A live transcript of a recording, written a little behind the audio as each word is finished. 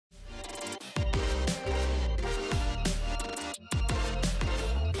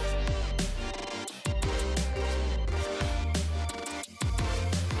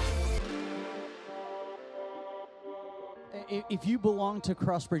if you belong to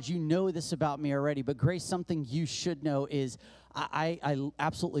Crossbridge, you know this about me already, but Grace, something you should know is I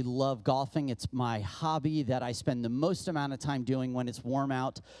absolutely love golfing. It's my hobby that I spend the most amount of time doing when it's warm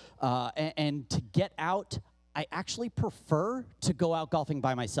out. And to get out, I actually prefer to go out golfing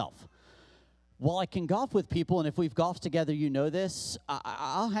by myself. While I can golf with people, and if we've golfed together, you know this,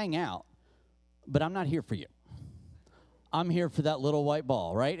 I'll hang out, but I'm not here for you. I'm here for that little white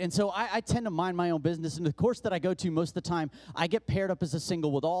ball, right? And so I tend to mind my own business. And the course that I go to most of the time, I get paired up as a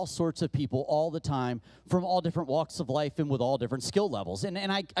single with all sorts of people all the time from all different walks of life and with all different skill levels. And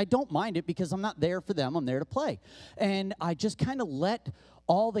I don't mind it because I'm not there for them. I'm there to play. And I just kind of let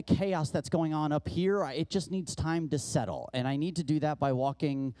all the chaos that's going on up here, it just needs time to settle. And I need to do that by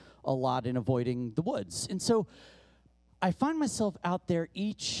walking a lot and avoiding the woods. And so I find myself out there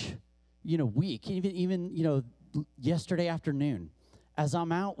each, week, even yesterday afternoon, as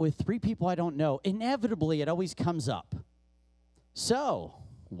I'm out with 3 people I don't know, inevitably it always comes up. So,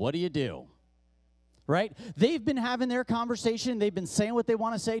 what do you do? Right? They've been having their conversation. They've been saying what they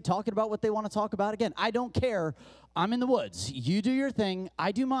want to say, talking about what they want to talk about. Again, I don't care. I'm in the woods. You do your thing.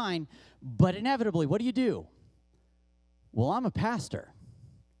 I do mine. But inevitably, what do you do? Well, I'm a pastor.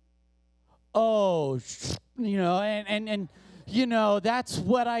 Oh, that's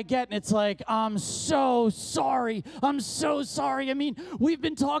what I get. And it's like, I'm so sorry. I'm so sorry. I mean, we've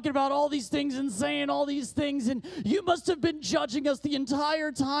been talking about all these things and saying all these things, and you must have been judging us the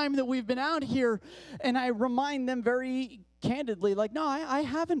entire time that we've been out here. And I remind them very candidly, like, no, I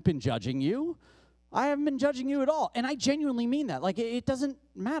haven't been judging you. I haven't been judging you at all. And I genuinely mean that. Like, it doesn't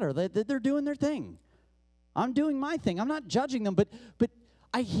matter. They're doing their thing. I'm doing my thing. I'm not judging them, but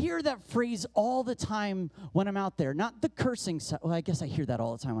I hear that phrase all the time when I'm out there. Not the cursing side. Well, I guess I hear that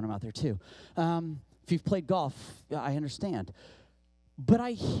all the time when I'm out there, too. If you've played golf, I understand. But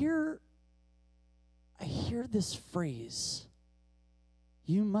I hear this phrase,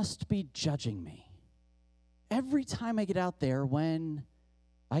 you must be judging me. Every time I get out there, when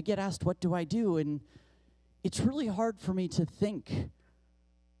I get asked, what do I do? And it's really hard for me to think,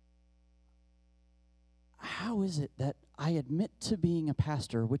 how is it that I admit to being a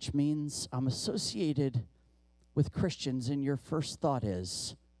pastor, which means I'm associated with Christians, and your first thought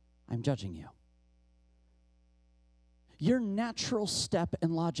is, I'm judging you. Your natural step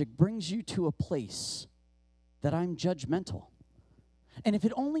and logic brings you to a place that I'm judgmental. And if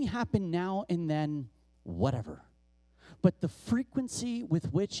it only happened now and then, whatever. But the frequency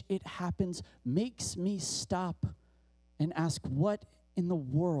with which it happens makes me stop and ask, what in the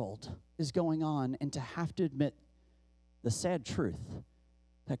world is going on? And to have to admit the sad truth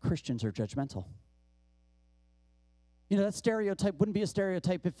that Christians are judgmental. That stereotype wouldn't be a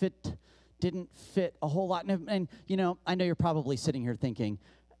stereotype if it didn't fit a whole lot. And I know you're probably sitting here thinking,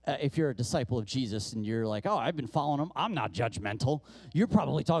 if you're a disciple of Jesus and you're like, oh, I've been following him, I'm not judgmental. You're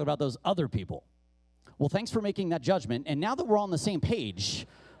probably talking about those other people. Well, thanks for making that judgment. And now that we're on the same page,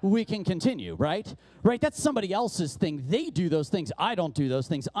 we can continue, right? Right, that's somebody else's thing. They do those things. I don't do those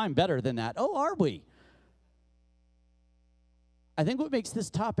things. I'm better than that. Oh, are we? I think what makes this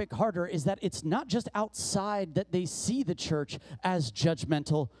topic harder is that it's not just outside that they see the church as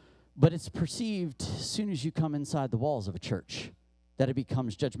judgmental, but it's perceived as soon as you come inside the walls of a church that it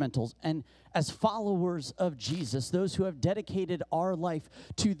becomes judgmental. And as followers of Jesus, those who have dedicated our life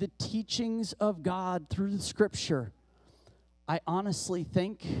to the teachings of God through the Scripture, I honestly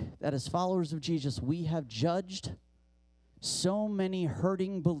think that as followers of Jesus, we have judged so many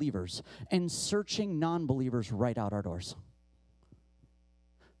hurting believers and searching non-believers right out our doors.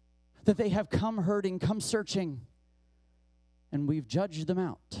 That they have come hurting, come searching, and we've judged them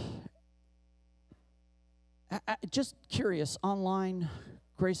out. Just curious, online,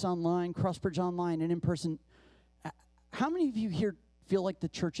 Grace Online, Crossbridge Online, and in person, how many of you here feel like the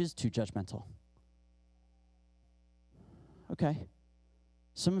church is too judgmental? Okay.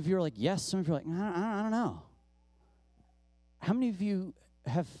 Some of you are like, yes. Some of you are like, I don't know. How many of you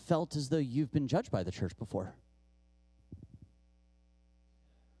have felt as though you've been judged by the church before?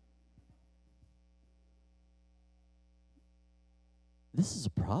 This is a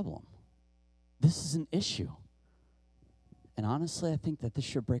problem. This is an issue. And honestly, I think that this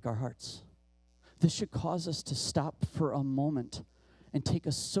should break our hearts. This should cause us to stop for a moment and take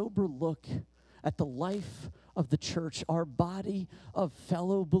a sober look at the life of the church, our body of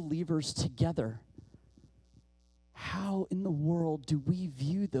fellow believers together. How in the world do we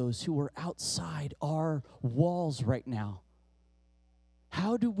view those who are outside our walls right now?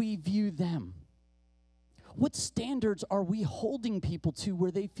 How do we view them? What standards are we holding people to where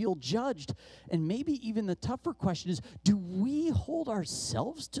they feel judged? And maybe even the tougher question is, do we hold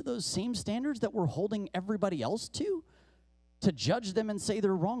ourselves to those same standards that we're holding everybody else to? to judge them and say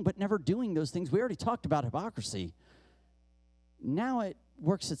they're wrong, but never doing those things. We already talked about hypocrisy. Now it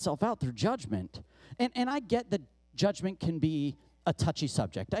works itself out through judgment. And I get that judgment can be a touchy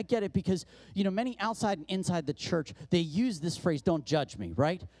subject. I get it because, many outside and inside the church, they use this phrase, don't judge me,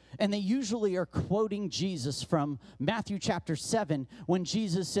 right? And they usually are quoting Jesus from Matthew chapter 7 when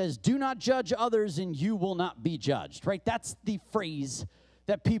Jesus says, do not judge others and you will not be judged, right? That's the phrase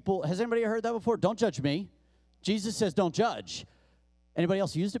that people, has anybody heard that before? Don't judge me. Jesus says don't judge. Anybody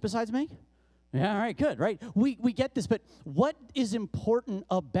else used it besides me? Yeah, all right, good, right? We get this, but what is important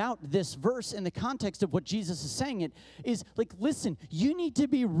about this verse in the context of what Jesus is saying is, listen, you need to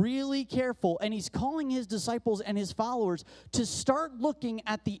be really careful, and he's calling his disciples and his followers to start looking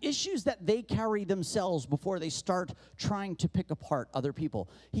at the issues that they carry themselves before they start trying to pick apart other people.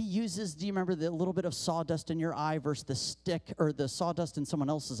 He uses, do you remember the little bit of sawdust in your eye versus the stick, or the sawdust in someone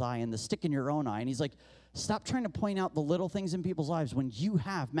else's eye and the stick in your own eye, and he's like, stop trying to point out the little things in people's lives when you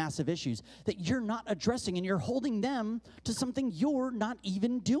have massive issues that you're not addressing, and you're holding them to something you're not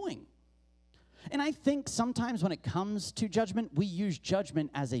even doing. And I think sometimes when it comes to judgment, we use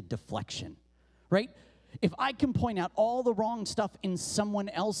judgment as a deflection, right? If I can point out all the wrong stuff in someone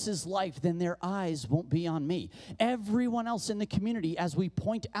else's life, then their eyes won't be on me. Everyone else in the community, as we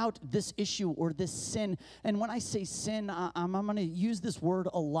point out this issue or this sin, and when I say sin, I'm going to use this word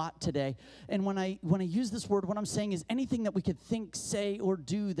a lot today. And when I use this word, what I'm saying is anything that we could think, say, or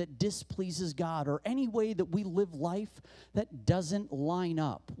do that displeases God, or any way that we live life that doesn't line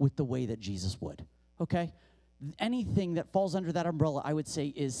up with the way that Jesus would, okay? Anything that falls under that umbrella, I would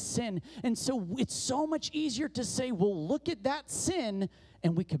say, is sin. And so it's so much easier to say, well, look at that sin,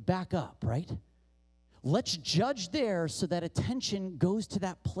 and we could back up, right? Let's judge there so that attention goes to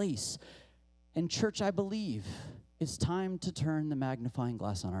that place. And church, I believe it's time to turn the magnifying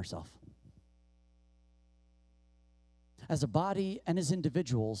glass on ourselves. As a body and as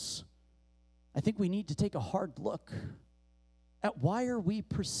individuals, I think we need to take a hard look at why are we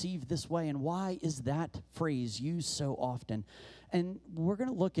perceived this way, and why is that phrase used so often. And we're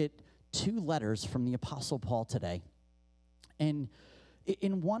going to look at 2 letters from the Apostle Paul today. And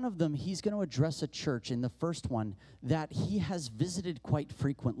in one of them, he's going to address a church, in the first one, that he has visited quite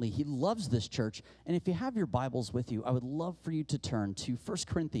frequently. He loves this church. And if you have your Bibles with you, I would love for you to turn to 1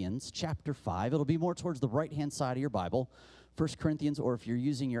 Corinthians chapter 5. It'll be more towards the right-hand side of your Bible. 1 Corinthians, or if you're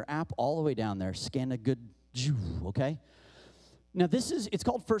using your app, all the way down there, scan a good, okay? Now, it's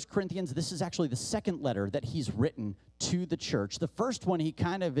called 1 Corinthians. This is actually the second letter that he's written to the church. The first one, he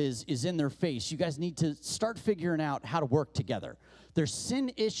kind of is in their face. You guys need to start figuring out how to work together. There's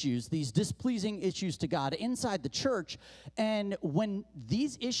sin issues, these displeasing issues to God inside the church, and when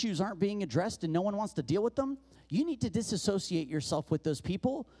these issues aren't being addressed and no one wants to deal with them, you need to disassociate yourself with those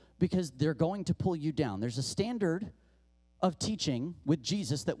people because they're going to pull you down. There's a standard of teaching with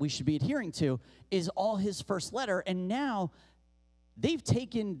Jesus that we should be adhering to, is all his first letter, and now they've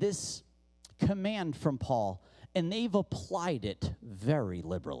taken this command from Paul and they've applied it very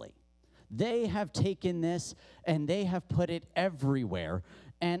liberally. They have taken this and they have put it everywhere.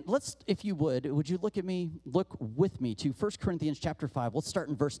 And let's, if you would you look with me to 1 Corinthians chapter 5. Let's start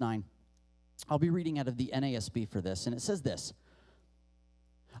in verse 9. I'll be reading out of the NASB for this, and it says this: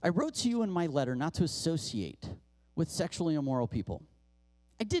 I wrote to you in my letter not to associate with sexually immoral people.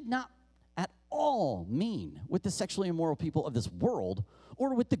 I did not at all mean with the sexually immoral people of this world,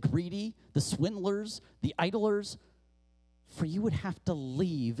 or with the greedy, the swindlers, the idlers, for you would have to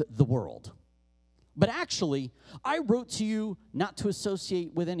leave the world. But actually, I wrote to you not to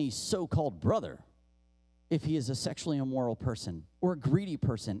associate with any so-called brother if he is a sexually immoral person, or a greedy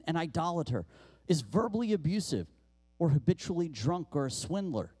person, an idolater, is verbally abusive, or habitually drunk, or a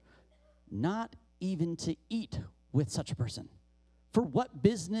swindler, not even to eat with such a person. For what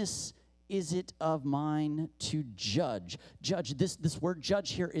business is it of mine to judge? Judge, this word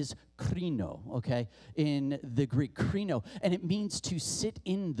judge here is krino, okay, in the Greek, krino, and it means to sit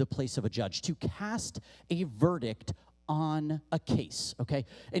in the place of a judge, to cast a verdict on a case, okay?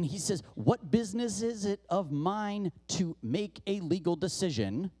 And he says, what business is it of mine to make a legal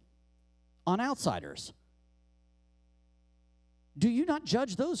decision on outsiders? Do you not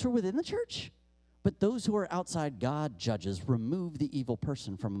judge those who are within the church? But those who are outside, God judges. Remove the evil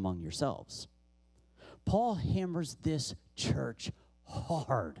person from among yourselves. Paul hammers this church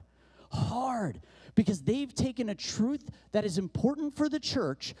hard, because they've taken a truth that is important for the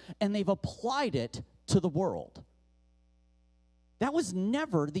church and they've applied it to the world. That was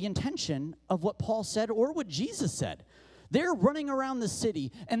never the intention of what Paul said or what Jesus said. They're running around the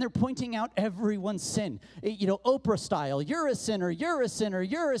city, and they're pointing out everyone's sin. Oprah style, you're a sinner, you're a sinner,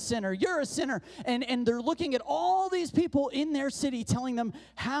 you're a sinner, you're a sinner. And they're looking at all these people in their city, telling them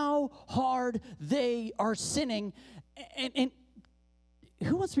how hard they are sinning. And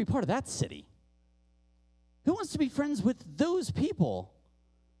who wants to be part of that city? Who wants to be friends with those people?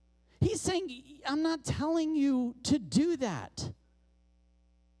 He's saying, I'm not telling you to do that.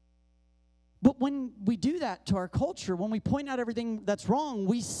 But when we do that to our culture, when we point out everything that's wrong,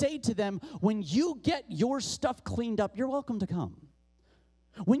 we say to them, when you get your stuff cleaned up, you're welcome to come.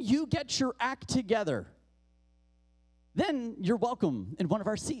 When you get your act together, then you're welcome in one of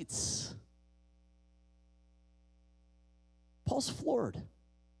our seats. Paul's floored.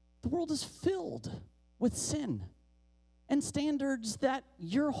 The world is filled with sin, and standards that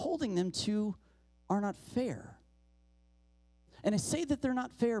you're holding them to are not fair. And I say that they're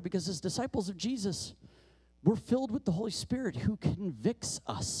not fair because as disciples of Jesus, we're filled with the Holy Spirit who convicts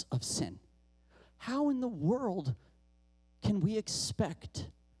us of sin. How in the world can we expect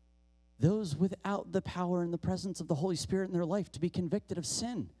those without the power and the presence of the Holy Spirit in their life to be convicted of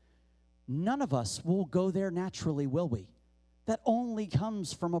sin? None of us will go there naturally, will we? That only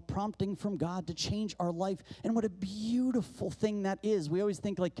comes from a prompting from God to change our life. And what a beautiful thing that is. We always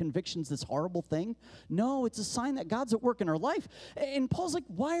think like conviction's this horrible thing. No, it's a sign that God's at work in our life. And Paul's like,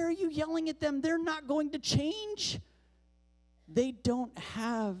 why are you yelling at them? They're not going to change. They don't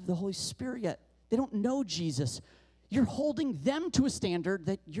have the Holy Spirit yet. They don't know Jesus. You're holding them to a standard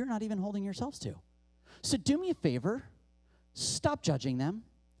that you're not even holding yourselves to. So do me a favor. Stop judging them.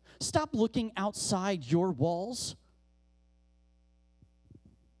 Stop looking outside your walls.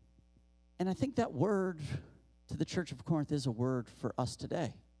 And I think that word to the church of Corinth is a word for us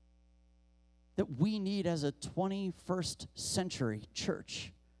today. That we need as a 21st century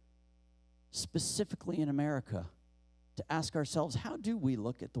church, specifically in America, to ask ourselves, how do we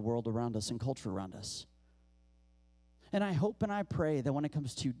look at the world around us and culture around us? And I hope and I pray that when it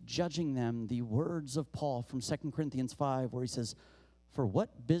comes to judging them, the words of Paul from 2 Corinthians 5, where he says, for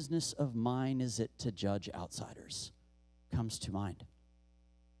what business of mine is it to judge outsiders, comes to mind.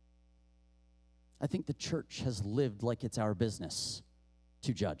 I think the church has lived like it's our business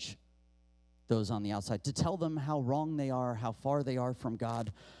to judge those on the outside, to tell them how wrong they are, how far they are from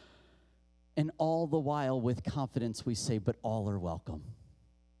God. And all the while, with confidence, we say, but all are welcome.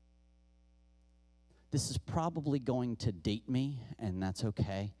 This is probably going to date me, and that's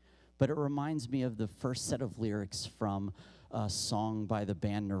okay. But it reminds me of the first set of lyrics from a song by the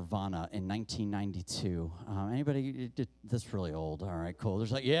band Nirvana in 1992. Anybody that's really old? All right, cool.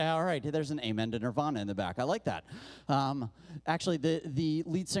 There's like, yeah, all right. There's an amen to Nirvana in the back. I like that. Actually, the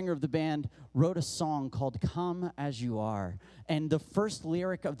lead singer of the band wrote a song called "Come As You Are," and the first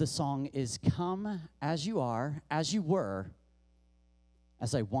lyric of the song is "Come as you are, as you were,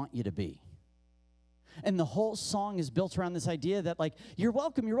 as I want you to be." And the whole song is built around this idea that, like, you're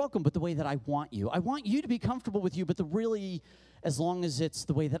welcome, but the way that I want you. I want you to be comfortable with you, but as long as it's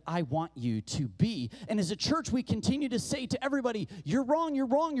the way that I want you to be. And as a church, we continue to say to everybody, you're wrong, you're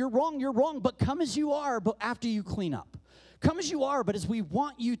wrong, you're wrong, you're wrong, but come as you are, but after you clean up. Come as you are, but as we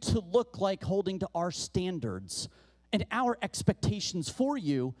want you to look like holding to our standards and our expectations for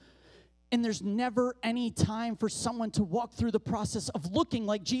you. And there's never any time for someone to walk through the process of looking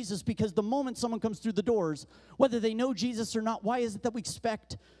like Jesus, because the moment someone comes through the doors, whether they know Jesus or not, why is it that we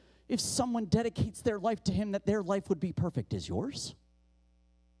expect if someone dedicates their life to him that their life would be perfect as yours?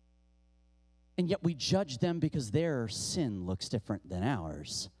 And yet we judge them because their sin looks different than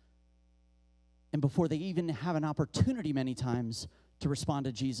ours. And before they even have an opportunity many times to respond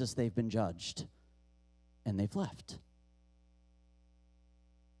to Jesus, they've been judged and they've left.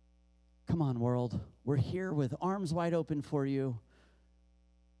 Come on, world. We're here with arms wide open for you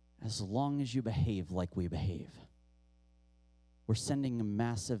as long as you behave like we behave. We're sending a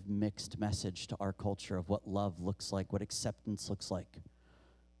massive mixed message to our culture of what love looks like, what acceptance looks like,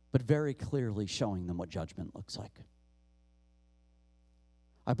 but very clearly showing them what judgment looks like.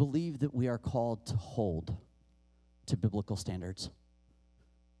 I believe that we are called to hold to biblical standards,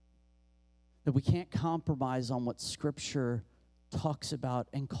 that we can't compromise on what Scripture talks about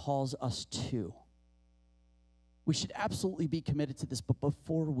and calls us to. We should absolutely be committed to this, but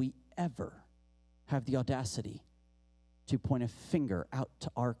before we ever have the audacity to point a finger out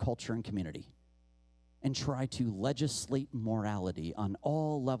to our culture and community and try to legislate morality on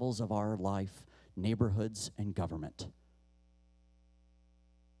all levels of our life, neighborhoods, and government,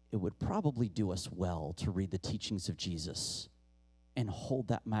 it would probably do us well to read the teachings of Jesus and hold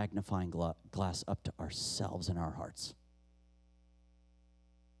that magnifying glass up to ourselves and our hearts.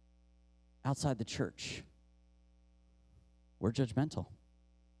 Outside the church, we're judgmental.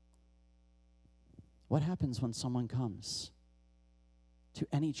 What happens when someone comes to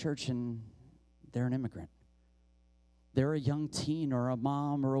any church and they're an immigrant? They're a young teen or a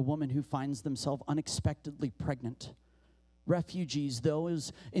mom or a woman who finds themselves unexpectedly pregnant. Refugees,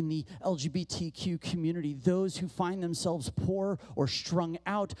 those in the LGBTQ community, those who find themselves poor or strung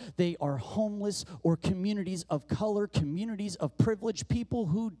out, they are homeless, or communities of color, communities of privilege, people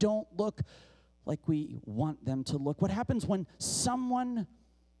who don't look like we want them to look. What happens when someone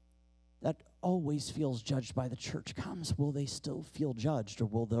that always feels judged by the church comes? Will they still feel judged, or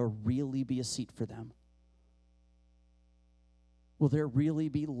will there really be a seat for them? Will there really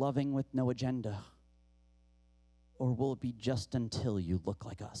be loving with no agenda? Or will it be just until you look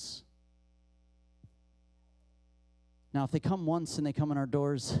like us? Now, if they come once and they come in our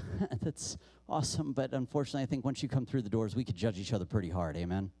doors, that's awesome. But unfortunately, I think once you come through the doors, we could judge each other pretty hard.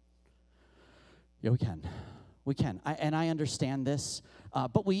 Amen? Yeah, we can. We can. I understand this.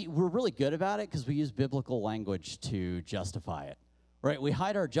 But we're really good about it because we use biblical language to justify it. Right? We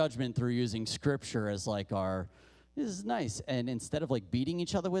hide our judgment through using Scripture as like this is nice. And instead of like beating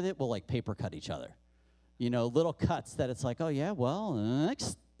each other with it, we'll like paper cut each other. You know, little cuts that it's like, oh yeah, well,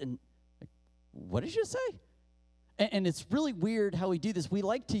 next. And like, what did you say? And it's really weird how we do this. We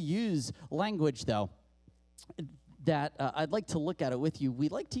like to use language, though, that I'd like to look at it with you. We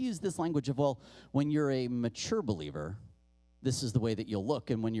like to use this language of, well, when you're a mature believer, this is the way that you'll look.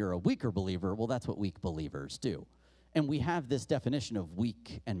 And when you're a weaker believer, well, that's what weak believers do. And we have this definition of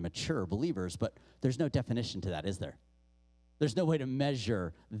weak and mature believers, but there's no definition to that, is there? There's no way to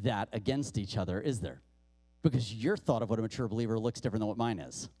measure that against each other, is there? Because your thought of what a mature believer looks different than what mine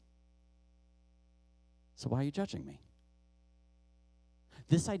is. So why are you judging me?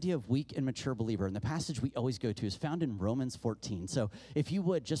 This idea of weak and mature believer, and the passage we always go to, is found in Romans 14. So if you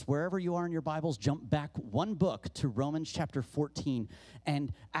would, just wherever you are in your Bibles, jump back one book to Romans chapter 14.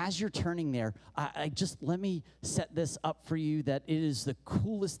 And as you're turning there, I just let me set this up for you that it is the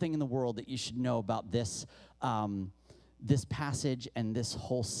coolest thing in the world that you should know about this, this passage and this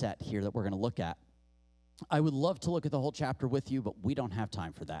whole set here that we're going to look at. I would love to look at the whole chapter with you, but we don't have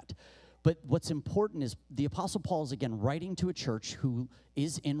time for that. But what's important is the Apostle Paul is, again, writing to a church who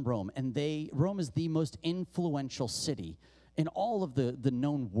is in Rome. And Rome is the most influential city in all of the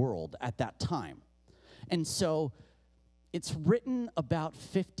known world at that time. And so it's written about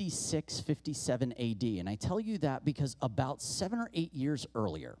 56, 57 AD. And I tell you that because about 7 or 8 years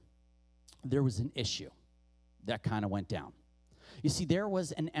earlier, there was an issue that kind of went down. You see, there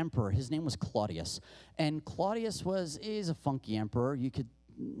was an emperor. His name was Claudius. And Claudius is a funky emperor. You could,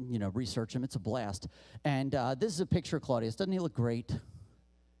 research him. It's a blast. And this is a picture of Claudius. Doesn't he look great?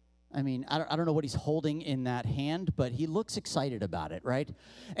 I mean, I don't know what he's holding in that hand, but he looks excited about it, right?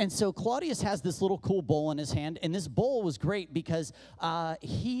 And so Claudius has this little cool bowl in his hand, and this bowl was great because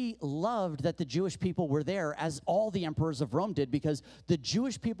he loved that the Jewish people were there, as all the emperors of Rome did, because the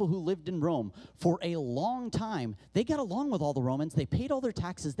Jewish people who lived in Rome for a long time, they got along with all the Romans. They paid all their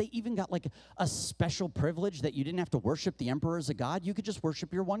taxes. They even got like a special privilege that you didn't have to worship the emperor as a god. You could just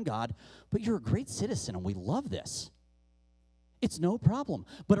worship your one God, but you're a great citizen, and we love this. It's no problem.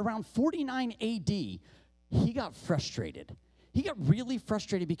 But around 49 AD, he got frustrated. He got really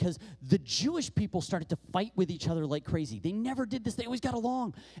frustrated because the Jewish people started to fight with each other like crazy. They never did this. They always got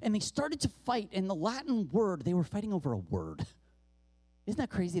along. And they started to fight. And the Latin word, they were fighting over a word. Isn't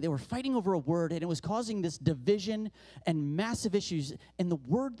that crazy? They were fighting over a word, and it was causing this division and massive issues. And the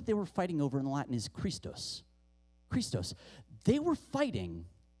word that they were fighting over in Latin is Christos. Christos. They were fighting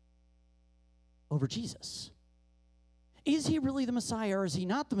over Jesus. Is he really the Messiah, or is he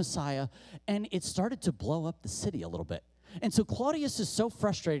not the Messiah? And it started to blow up the city a little bit. And so Claudius is so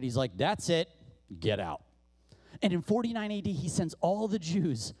frustrated, he's like, that's it, get out. And in 49 AD, he sends all the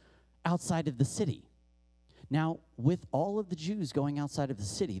Jews outside of the city. Now, with all of the Jews going outside of the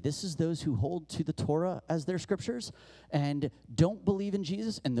city, this is those who hold to the Torah as their scriptures and don't believe in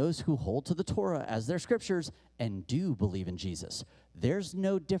Jesus, and those who hold to the Torah as their scriptures and do believe in Jesus. There's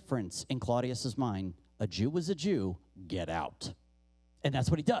no difference in Claudius's mind. A Jew is a Jew, get out. And that's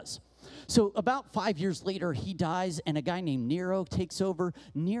what he does. So about 5 years later, he dies, and a guy named Nero takes over.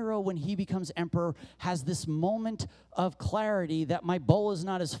 Nero, when he becomes emperor, has this moment of clarity that my bowl is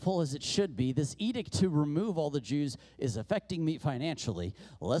not as full as it should be. This edict to remove all the Jews is affecting me financially.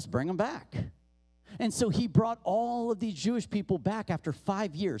 Let's bring them back. And so he brought all of these Jewish people back after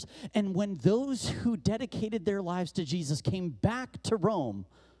 5 years. And when those who dedicated their lives to Jesus came back to Rome,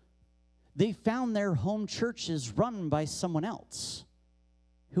 they found their home churches run by someone else.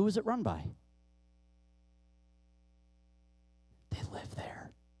 Who was it run by? They live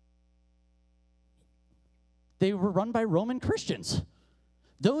there. They were run by Roman Christians.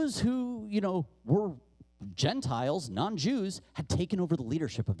 Those who, were Gentiles, non-Jews, had taken over the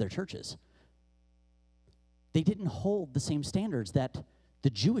leadership of their churches. They didn't hold the same standards that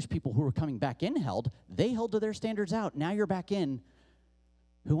the Jewish people who were coming back in held. They held to their standards out. Now you're back in.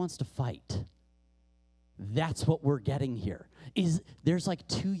 Who wants to fight? That's what we're getting here. There's like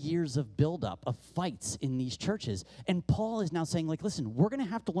 2 years of buildup of fights in these churches. And Paul is now saying, listen, we're going to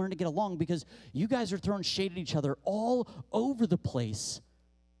have to learn to get along because you guys are throwing shade at each other all over the place.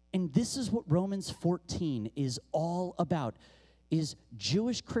 And this is what Romans 14 is all about, is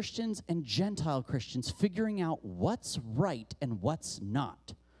Jewish Christians and Gentile Christians figuring out what's right and what's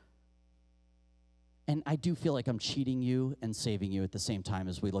not. And I do feel like I'm cheating you and saving you at the same time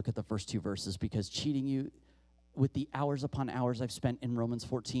as we look at the first 2 verses, because cheating you with the hours upon hours I've spent in Romans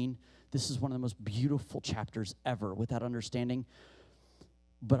 14, this is one of the most beautiful chapters ever with that understanding.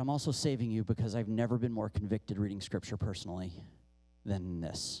 But I'm also saving you because I've never been more convicted reading Scripture personally than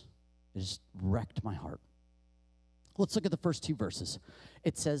this. It just wrecked my heart. Let's look at the first 2 verses.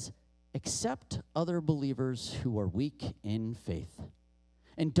 It says, accept other believers who are weak in faith,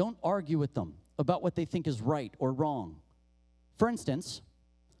 and don't argue with them about what they think is right or wrong. For instance,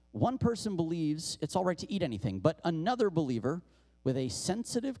 one person believes it's all right to eat anything, but another believer with a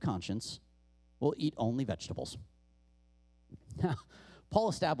sensitive conscience will eat only vegetables. Now, Paul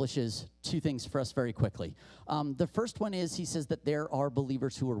establishes 2 things for us very quickly. The first one is he says that there are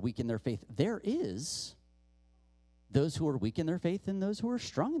believers who are weak in their faith. There is those who are weak in their faith and those who are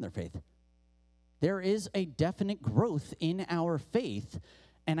strong in their faith. There is a definite growth in our faith,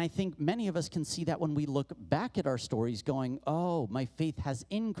 and I think many of us can see that when we look back at our stories going, oh, my faith has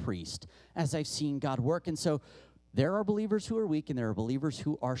increased as I've seen God work. And so there are believers who are weak and there are believers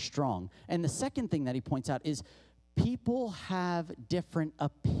who are strong. And the second thing that he points out is people have different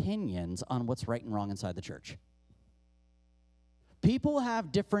opinions on what's right and wrong inside the church. People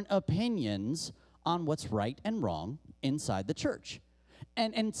have different opinions on what's right and wrong inside the church.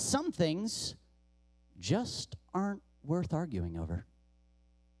 And some things just aren't worth arguing over.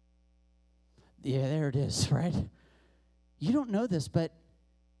 Yeah, there it is, right? You don't know this, but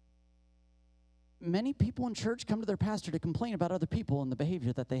many people in church come to their pastor to complain about other people and the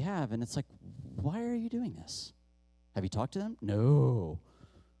behavior that they have, and it's like, why are you doing this? Have you talked to them? No.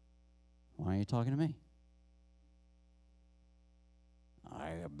 Why are you talking to me?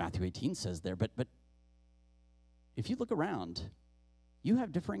 Matthew 18 says there, but if you look around, you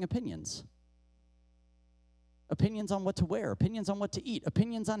have differing opinions. Opinions on what to wear, opinions on what to eat,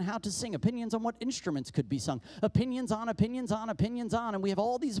 opinions on how to sing, opinions on what instruments could be sung, opinions on, and we have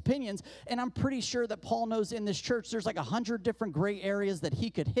all these opinions, and I'm pretty sure that Paul knows in this church there's like 100 different gray areas that he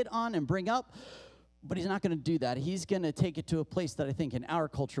could hit on and bring up, but he's not going to do that. He's going to take it to a place that I think in our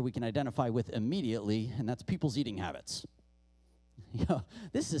culture we can identify with immediately, and that's people's eating habits.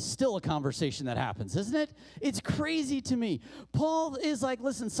 This is still a conversation that happens, isn't it? It's crazy to me. Paul is like,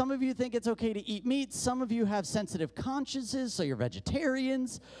 listen, some of you think it's okay to eat meat. Some of you have sensitive consciences, so you're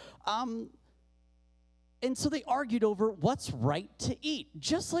vegetarians. And so they argued over what's right to eat,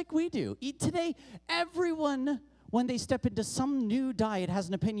 just like we do. Today, everyone, when they step into some new diet, has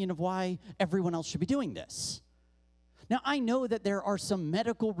an opinion of why everyone else should be doing this. Now, I know that there are some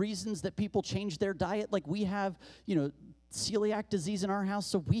medical reasons that people change their diet, like we have, celiac disease in our house,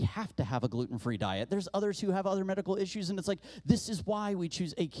 so we have to have a gluten-free diet. There's others who have other medical issues, and it's like, this is why we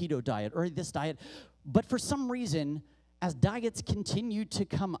choose a keto diet or this diet. But for some reason, as diets continue to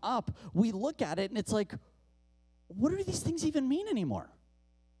come up, we look at it, and it's like, what do these things even mean anymore?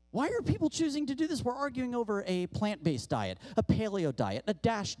 Why are people choosing to do this? We're arguing over a plant-based diet, a paleo diet, a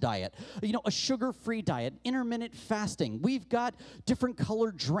DASH diet, a sugar-free diet, intermittent fasting. We've got different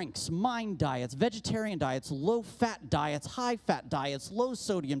colored drinks, mind diets, vegetarian diets, low-fat diets, high-fat diets,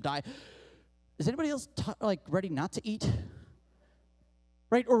 low-sodium diet. Is anybody else ready not to eat?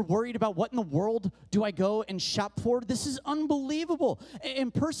 Right? Or worried about what in the world do I go and shop for? This is unbelievable.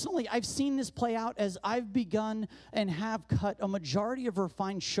 And personally, I've seen this play out as I've begun and have cut a majority of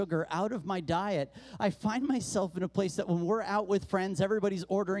refined sugar out of my diet. I find myself in a place that when we're out with friends, everybody's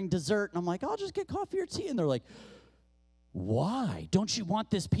ordering dessert, and I'm like, I'll just get coffee or tea. And they're like, why? Don't you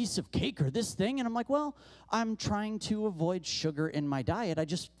want this piece of cake or this thing? And I'm like, well, I'm trying to avoid sugar in my diet. I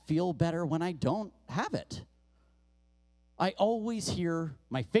just feel better when I don't have it. I always hear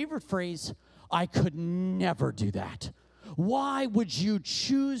my favorite phrase, I could never do that. Why would you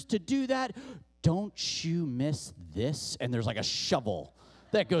choose to do that? Don't you miss this? And there's like a shovel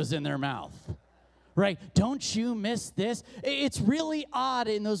that goes in their mouth, right? Don't you miss this? It's really odd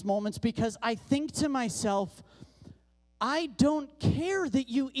in those moments because I think to myself, I don't care that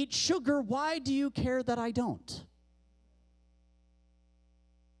you eat sugar. Why do you care that I don't?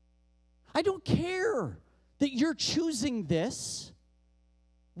 I don't care that you're choosing this.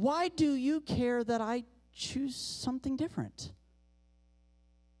 Why do you care that I choose something different?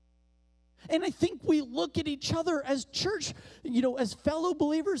 And I think we look at each other as church, as fellow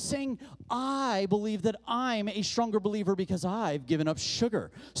believers saying, I believe that I'm a stronger believer because I've given up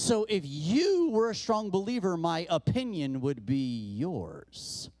sugar. So if you were a strong believer, my opinion would be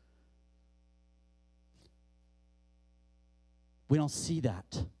yours. We don't see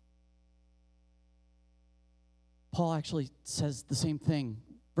that. Paul actually says the same thing.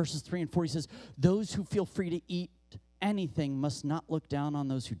 Verses 3 and 4, he says, those who feel free to eat anything must not look down on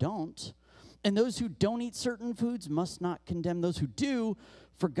those who don't. And those who don't eat certain foods must not condemn those who do,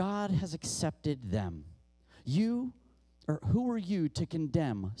 for God has accepted them. Who are you to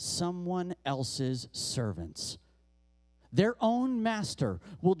condemn someone else's servants? Their own master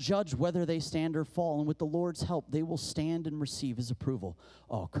will judge whether they stand or fall, and with the Lord's help, they will stand and receive his approval.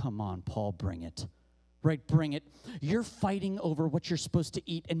 Oh, come on, Paul, bring it. Right, bring it. You're fighting over what you're supposed to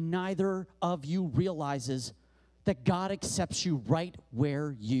eat, and neither of you realizes that God accepts you right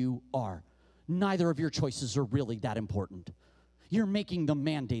where you are. Neither of your choices are really that important. You're making the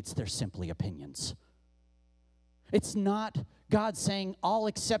mandates, they're simply opinions. It's not God saying, I'll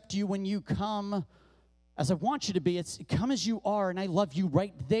accept you when you come as I want you to be. It's come as you are, and I love you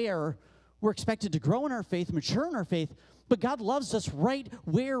right there. We're expected to grow in our faith, mature in our faith, but God loves us right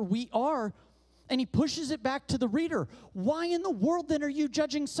where we are, and he pushes it back to the reader. Why in the world then are you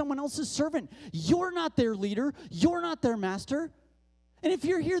judging someone else's servant? You're not their leader. You're not their master. And if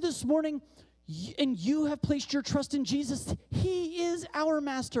you're here this morning and you have placed your trust in Jesus, he is our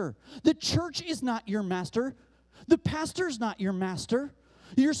master. The church is not your master. The pastor's not your master.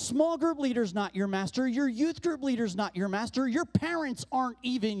 Your small group leader's not your master. Your youth group leader's not your master. Your parents aren't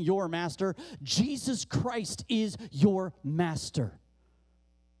even your master. Jesus Christ is your master.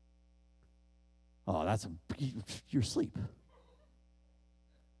 Oh, you're asleep.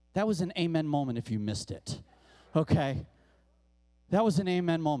 That was an amen moment if you missed it. Okay? That was an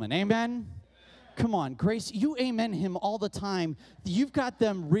amen moment. Amen? Come on, Grace, you amen him all the time. You've got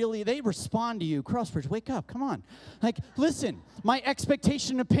them really, they respond to you. Crossbridge, wake up, come on. Like, listen, my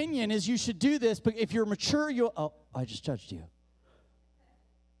expectation opinion is you should do this, but if you're mature, I just judged you.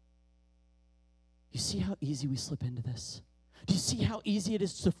 You see how easy we slip into this? Do you see how easy it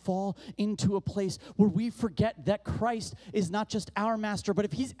is to fall into a place where we forget that Christ is not just our master, but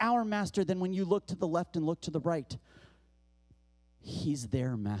if he's our master, then when you look to the left and look to the right, he's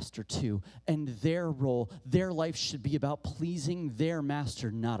their master too. And their role, their life should be about pleasing their master,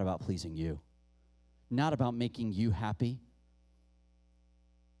 not about pleasing you. Not about making you happy.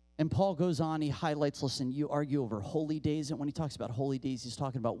 And Paul goes on, he highlights, listen, you argue over holy days. And when he talks about holy days, he's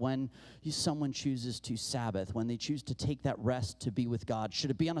talking about when someone chooses to Sabbath, when they choose to take that rest to be with God.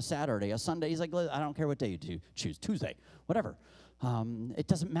 Should it be on a Saturday, a Sunday? He's like, I don't care what day you choose, Tuesday, whatever. It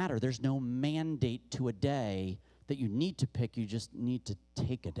doesn't matter. There's no mandate to a day that you need to pick. You just need to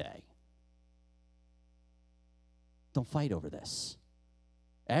take a day. Don't fight over this.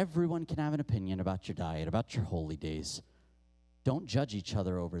 Everyone can have an opinion about your diet, about your holy days. Don't judge each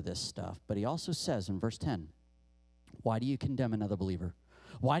other over this stuff. But he also says in verse 10, why do you condemn another believer?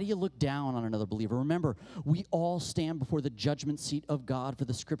 Why do you look down on another believer? Remember, we all stand before the judgment seat of God, for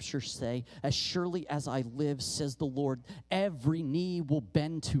the scriptures say, as surely as I live, says the Lord, every knee will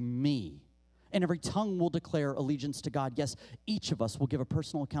bend to me, and every tongue will declare allegiance to God. Yes, each of us will give a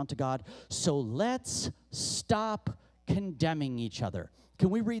personal account to God. So let's stop condemning each other.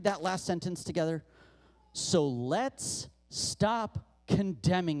 Can we read that last sentence together? So let's stop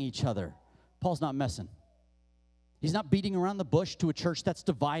condemning each other. Paul's not messing. He's not beating around the bush to a church that's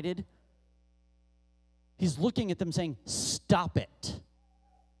divided. He's looking at them saying, stop it.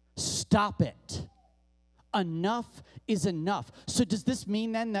 Stop it. Enough is enough. So does this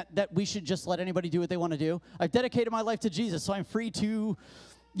mean then that we should just let anybody do what they want to do? I've dedicated my life to Jesus, so I'm free to,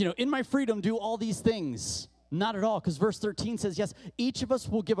 in my freedom, do all these things. Not at all, because verse 13 says, yes, each of us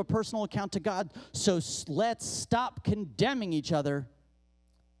will give a personal account to God, so let's stop condemning each other.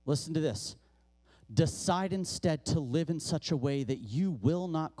 Listen to this. Decide instead to live in such a way that you will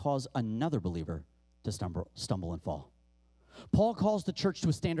not cause another believer to stumble and fall. Paul calls the church to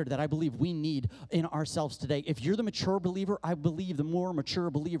a standard that I believe we need in ourselves today. If you're the mature believer, I believe the more mature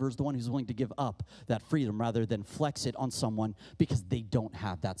believer is the one who's willing to give up that freedom rather than flex it on someone because they don't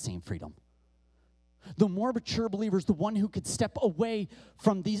have that same freedom. The more mature believer is the one who could step away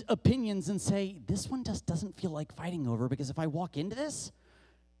from these opinions and say, this one just doesn't feel like fighting over, because if I walk into this,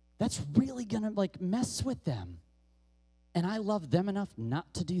 that's really going to mess with them. and I love them enough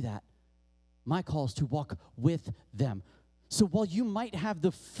not to do that. My call is to walk with them. So while you might have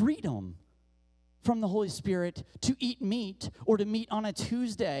the freedom from the Holy Spirit to eat meat or to meet on a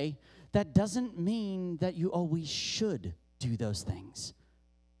Tuesday, that doesn't mean that you always should do those things.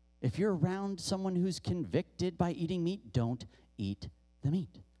 If you're around someone who's convicted by eating meat, don't eat the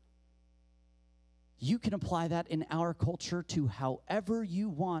meat. You can apply that in our culture to however you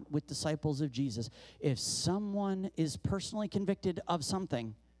want with disciples of Jesus. If someone is personally convicted of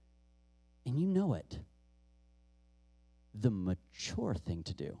something, and you know it, the mature thing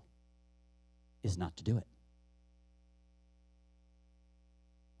to do is not to do it.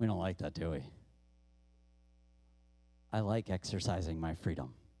 We don't like that, do we? I like exercising my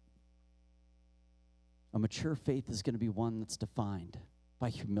freedom. A mature faith is going to be one that's defined by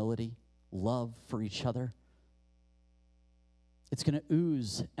humility, love for each other. It's going to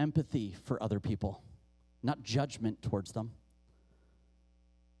ooze empathy for other people, not judgment towards them.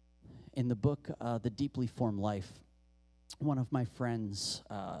 In the book, The Deeply Formed Life, one of my friends,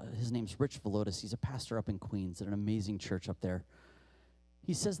 his name's Rich Velotis, he's a pastor up in Queens at an amazing church up there.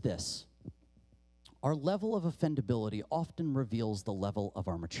 He says this: our level of offendability often reveals the level of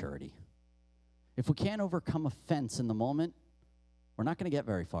our maturity. If we can't overcome offense in the moment, we're not going to get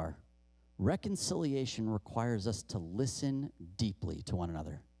very far. Reconciliation requires us to listen deeply to one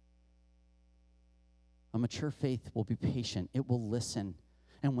another. A mature faith will be patient. It will listen.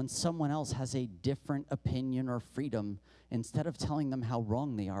 And when someone else has a different opinion or freedom, instead of telling them how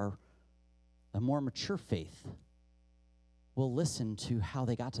wrong they are, a more mature faith will listen to how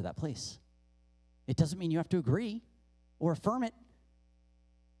they got to that place. It doesn't mean you have to agree or affirm it,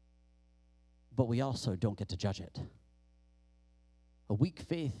 but we also don't get to judge it. A weak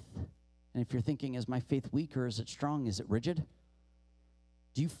faith, and if you're thinking, is my faith weak or is it strong? Is it rigid?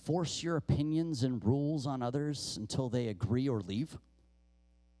 Do you force your opinions and rules on others until they agree or leave?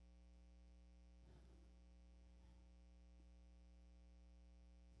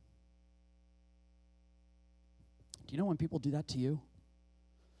 Do you know when people do that to you?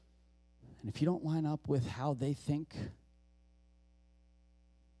 And if you don't line up with how they think,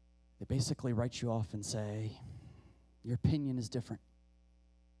 they basically write you off and say, your opinion is different.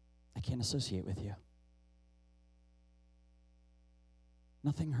 I can't associate with you.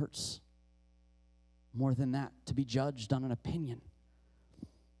 Nothing hurts more than that, to be judged on an opinion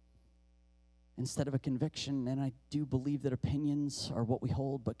instead of a conviction. And I do believe that opinions are what we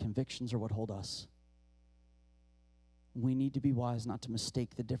hold, but convictions are what hold us. We need to be wise not to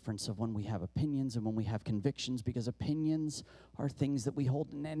mistake the difference of when we have opinions and when we have convictions, because opinions are things that we hold,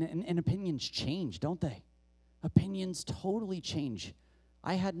 and opinions change, don't they? Opinions totally change.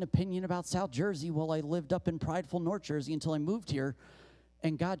 I had an opinion about South Jersey while I lived up in prideful North Jersey until I moved here,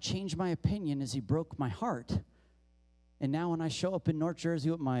 and God changed my opinion as he broke my heart. And now when I show up in North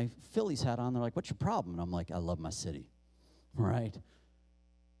Jersey with my Phillies hat on, they're like, what's your problem? And I'm like, I love my city, right?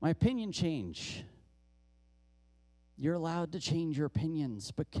 My opinion changed. You're allowed to change your opinions,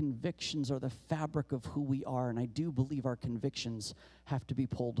 but convictions are the fabric of who we are, and I do believe our convictions have to be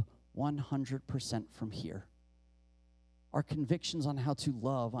pulled 100% from here. Our convictions on how to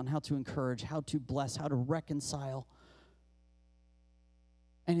love, on how to encourage, how to bless, how to reconcile.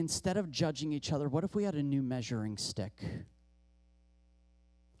 And instead of judging each other, what if we had a new measuring stick?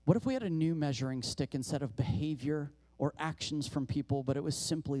 What if we had a new measuring stick instead of behavior or actions from people, but it was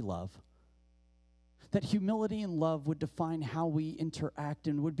simply love? That humility and love would define how we interact,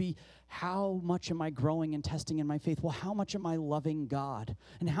 and would be, how much am I growing and testing in my faith? Well, how much am I loving God?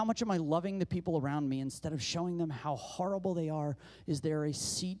 And how much am I loving the people around me? Instead of showing them how horrible they are, is there a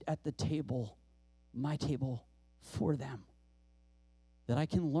seat at the table, my table, for them, that I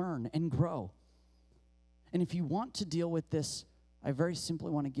can learn and grow? And if you want to deal with this, I very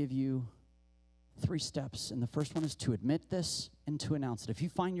simply want to give you 3 steps, and the first one is to admit this and to announce it. If you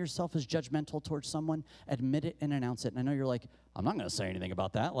find yourself as judgmental towards someone, admit it and announce it. And I know you're like, I'm not going to say anything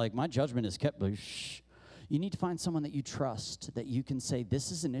about that. Like, my judgment is kept. Shh. You need to find someone that you trust, that you can say,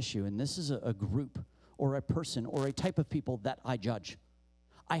 this is an issue, and this is a group or a person or a type of people that I judge.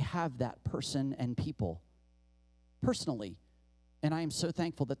 I have that person and people personally, and I am so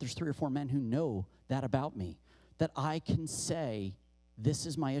thankful that there's 3 or 4 men who know that about me, that I can say, this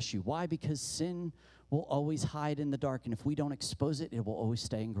is my issue. Why? Because sin will always hide in the dark, and if we don't expose it, it will always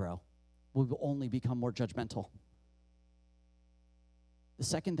stay and grow. We will only become more judgmental. The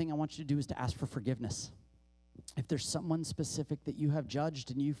second thing I want you to do is to ask for forgiveness. If there's someone specific that you have judged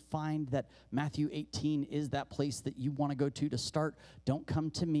and you find that Matthew 18 is that place that you want to go to start, don't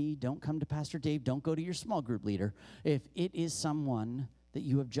come to me, don't come to Pastor Dave, don't go to your small group leader. If it is someone that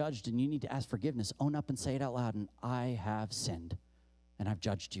you have judged and you need to ask forgiveness, own up and say it out loud. And I have sinned and I've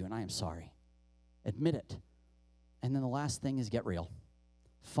judged you and I am sorry. Admit it. And then the last thing is get real.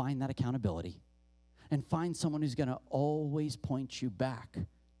 Find that accountability and find someone who's going to always point you back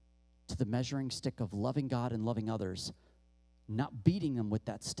to the measuring stick of loving God and loving others, not beating them with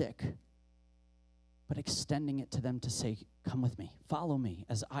that stick, but extending it to them to say, come with me, follow me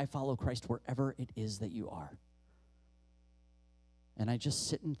as I follow Christ wherever it is that you are. And I just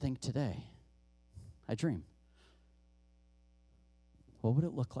sit and think today, I dream. What would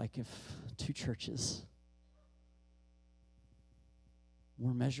it look like if two churches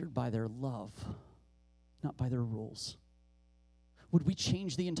were measured by their love, not by their rules? Would we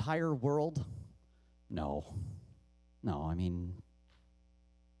change the entire world? No. No, I mean,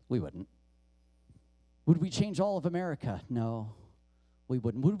 we wouldn't. Would we change all of America? No, we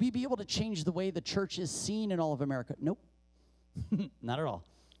wouldn't. Would we be able to change the way the church is seen in all of America? Nope. Not at all.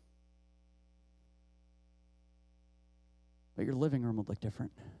 But your living room would look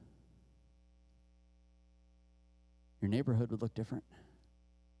different. Your neighborhood would look different.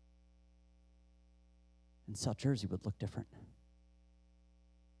 And South Jersey would look different.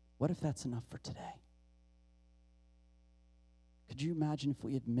 What if that's enough for today? Could you imagine if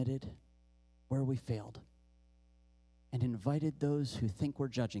we admitted where we failed and invited those who think we're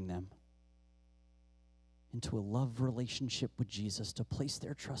judging them into a love relationship with Jesus, to place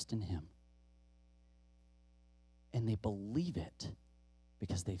their trust in him? And they believe it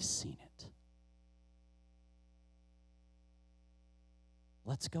because they've seen it.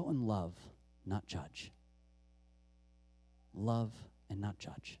 Let's go and love, not judge. Love and not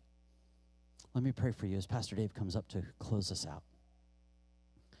judge. Let me pray for you as Pastor Dave comes up to close us out.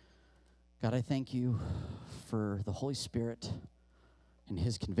 God, I thank you for the Holy Spirit and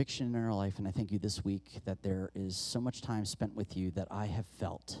his conviction in our life, and I thank you this week that there is so much time spent with you that I have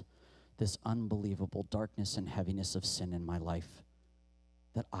felt this unbelievable darkness and heaviness of sin in my life,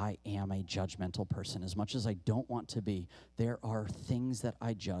 that I am a judgmental person. As much as I don't want to be, there are things that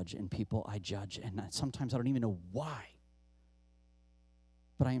I judge and people I judge, and sometimes I don't even know why.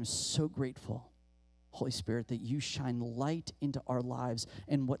 But I am so grateful, Holy Spirit, that you shine light into our lives,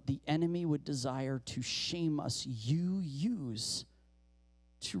 and what the enemy would desire to shame us, you use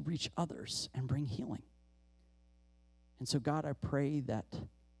to reach others and bring healing. And so, God, I pray that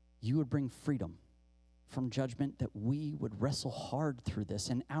you would bring freedom from judgment, that we would wrestle hard through this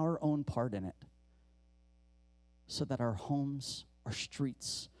and our own part in it, so that our homes, our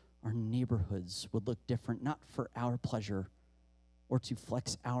streets, our neighborhoods would look different, not for our pleasure or to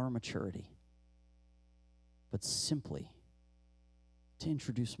flex our maturity, but simply to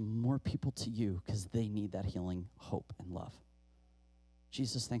introduce more people to you because they need that healing, hope, and love.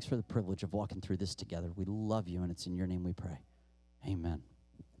 Jesus, thanks for the privilege of walking through this together. We love you, and it's in your name we pray. Amen.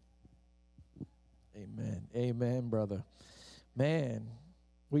 Amen. Amen, brother. Man,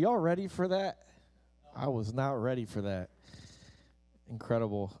 were y'all ready for that? I was not ready for that.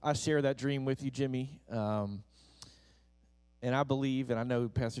 Incredible. I share that dream with you, Jimmy. And I believe, and I know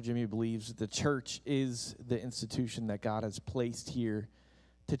Pastor Jimmy believes, that the church is the institution that God has placed here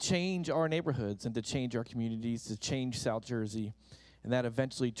to change our neighborhoods and to change our communities, to change South Jersey, and that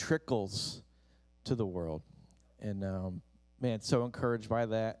eventually trickles to the world. And, man, so encouraged by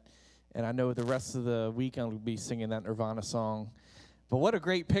that. And I know the rest of the week I'm going to be singing that Nirvana song. But what a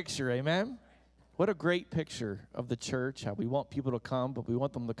great picture, amen? What a great picture of the church, how we want people to come, but we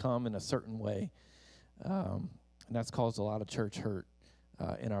want them to come in a certain way. And that's caused a lot of church hurt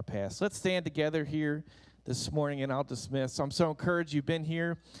in our past. Let's stand together here this morning, and I'll dismiss. I'm so encouraged you've been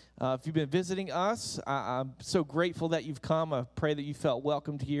here. If you've been visiting us, I'm so grateful that you've come. I pray that you felt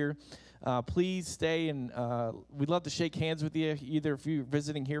welcomed here. Please stay, and we'd love to shake hands with you, either if you're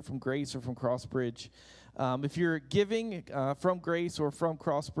visiting here from Grace or from Crossbridge. If you're giving from Grace or from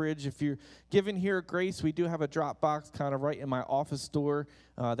Crossbridge, if you're giving here at Grace, we do have a drop box kind of right in my office door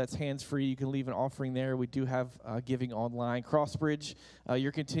that's hands-free. You can leave an offering there. We do have giving online. Crossbridge,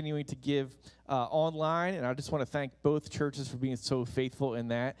 you're continuing to give online, and I just want to thank both churches for being so faithful in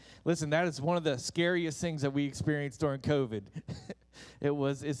that. Listen, that is one of the scariest things that we experienced during COVID.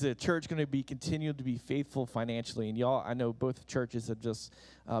 Is the church going to be continued to be faithful financially? And y'all, I know both churches have just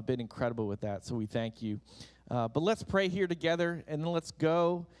been incredible with that, so we thank you. But let's pray here together, and then let's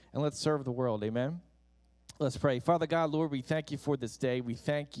go and let's serve the world. Amen? Let's pray. Father God, Lord, we thank you for this day. We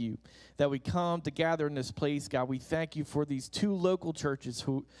thank you that we come to gather in this place. God, we thank you for these two local churches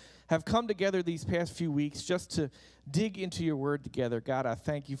who have come together these past few weeks just to dig into your word together. God, I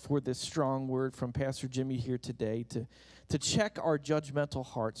thank you for this strong word from Pastor Jimmy here today to check our judgmental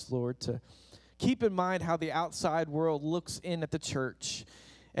hearts, Lord, to keep in mind how the outside world looks in at the church,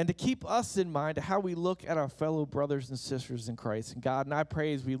 and to keep us in mind how we look at our fellow brothers and sisters in Christ. And God, and I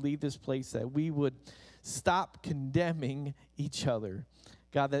pray as we leave this place that we would stop condemning each other.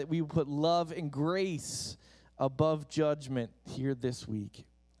 God, that we would put love and grace above judgment here this week.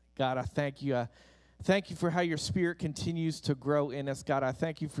 God, I thank you. Thank you for how your Spirit continues to grow in us. God, I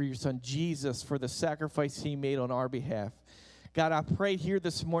thank you for your Son Jesus, for the sacrifice he made on our behalf. God, I pray here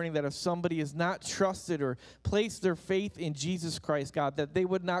this morning that if somebody has not trusted or placed their faith in Jesus Christ, God, that they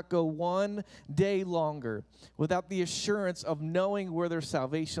would not go one day longer without the assurance of knowing where their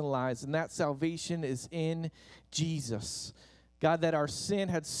salvation lies, and that salvation is in Jesus. God, that our sin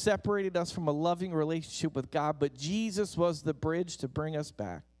had separated us from a loving relationship with God, but Jesus was the bridge to bring us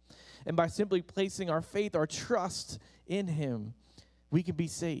back. And by simply placing our faith, our trust in him, we can be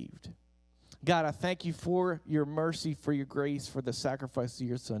saved. God, I thank you for your mercy, for your grace, for the sacrifice of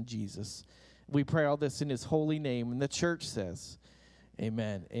your Son, Jesus. We pray all this in his holy name. And the church says,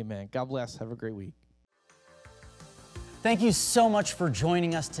 amen, amen. God bless. Have a great week. Thank you so much for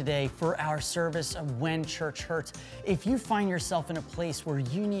joining us today for our service of When Church Hurts. If you find yourself in a place where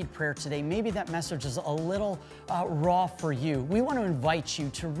you need prayer today, maybe that message is a little raw for you, we want to invite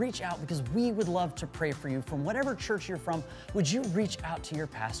you to reach out because we would love to pray for you. From whatever church you're from, would you reach out to your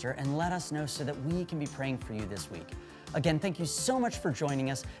pastor and let us know so that we can be praying for you this week? Again, thank you so much for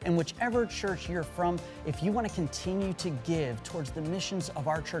joining us. And whichever church you're from, if you want to continue to give towards the missions of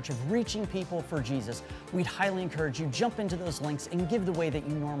our church of reaching people for Jesus, we'd highly encourage you jump into those links and give the way that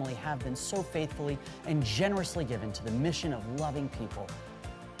you normally have been so faithfully and generously given to the mission of loving people.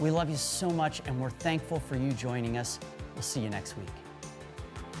 We love you so much, and we're thankful for you joining us. We'll see you next week.